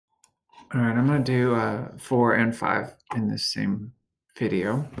All right, I'm going to do 4 and 5 in this same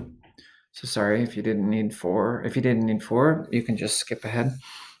video. So sorry if you didn't need 4. If you didn't need 4, you can just skip ahead.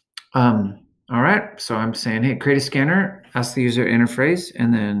 All right, so I'm saying, hey, create a scanner, ask the user to enter phrase,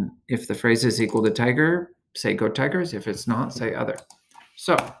 and then if the phrase is equal to tiger, say go tigers. If it's not, say other.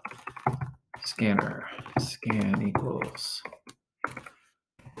 So scanner, scan equals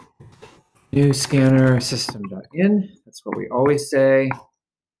new scanner system.in. That's what we always say.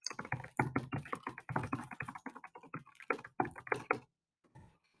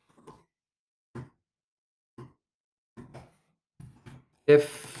 If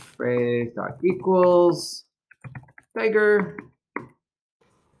phrase dot equals tiger,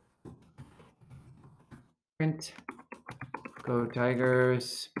 print go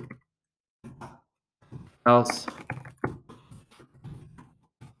tigers, else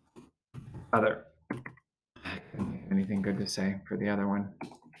other. Anything good to say for the other one?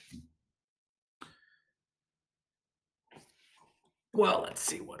 Well, let's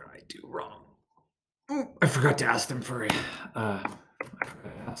see, what did I do wrong? I forgot to ask them for I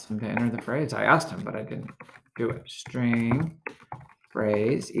asked them to enter the phrase. I asked him, but I didn't do it. String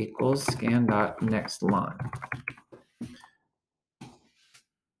phrase equals scan dot next line.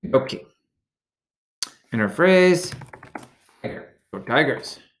 Okay. Enter phrase. Tiger. Go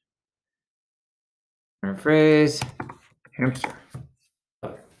tigers. Enter phrase. Hamster.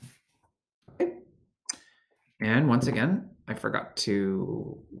 Okay. And once again, I forgot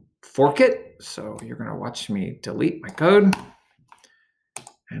to fork it. So you're going to watch me delete my code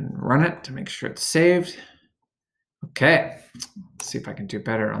and run it to make sure it's saved. Okay, let's see if I can do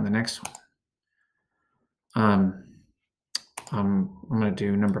better on the next one. I'm going to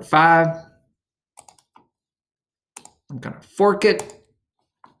do number 5. I'm going to fork it.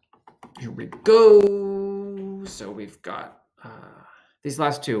 Here we go. So we've got these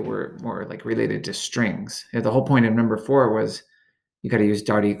last two were more like related to strings. The whole point of number 4 was you got to use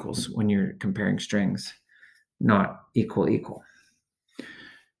dot equals when you're comparing strings, not equal equal.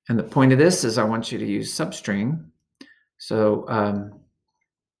 And the point of this is I want you to use substring. So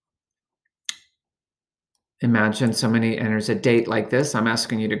imagine somebody enters a date like this. I'm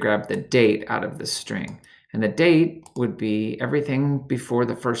asking you to grab the date out of the string. And the date would be everything before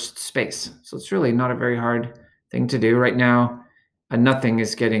the first space. So it's really not a very hard thing to do. Right now, a nothing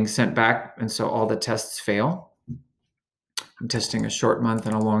is getting sent back, and so all the tests fail. I'm testing a short month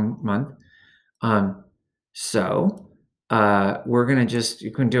and a long month. We're going to just,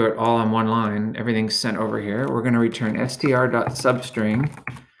 you can do it all on one line. Everything's sent over here. We're going to return str.substring.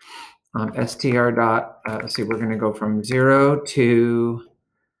 Let's see, we're going to go from 0 to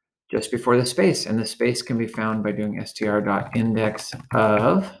just before the space. And the space can be found by doing str.index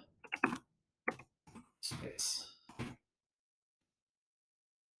of space.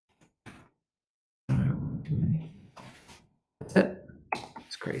 That's it.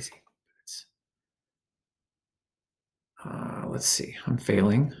 It's crazy. Let's see. I'm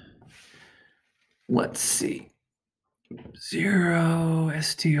failing. Let's see. 0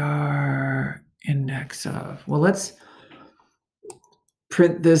 str index of. Well, let's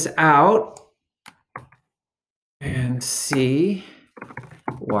print this out and see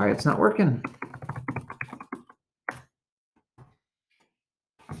why it's not working.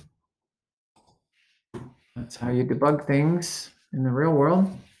 That's how you debug things in the real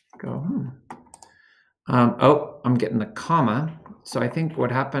world. Go, oh, I'm getting the comma. So I think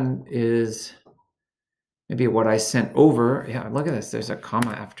what happened is maybe what I sent over. Yeah, look at this. There's a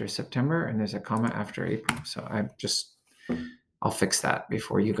comma after September and there's a comma after April. So I'll fix that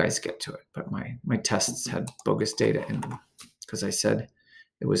before you guys get to it. But my tests had bogus data in them because I said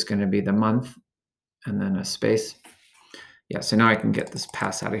it was going to be the month and then a space. Yeah, so now I can get this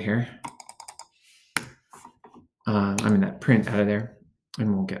pass out of here. That print out of there,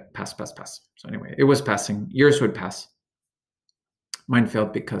 and we'll get pass. So anyway, it was passing. Yours would pass. Mine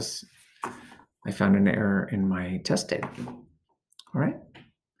failed because I found an error in my test data. All right.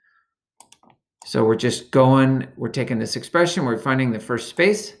 So we're just going, we're taking this expression, we're finding the first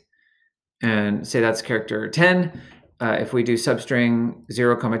space, and say that's character 10. If we do substring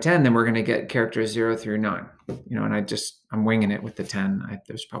 0, 10, then we're going to get characters 0 through 9. And I'm winging it with the 10.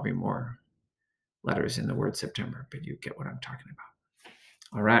 There's probably more letters in the word September, but you get what I'm talking about.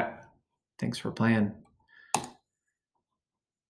 All right. Thanks for playing.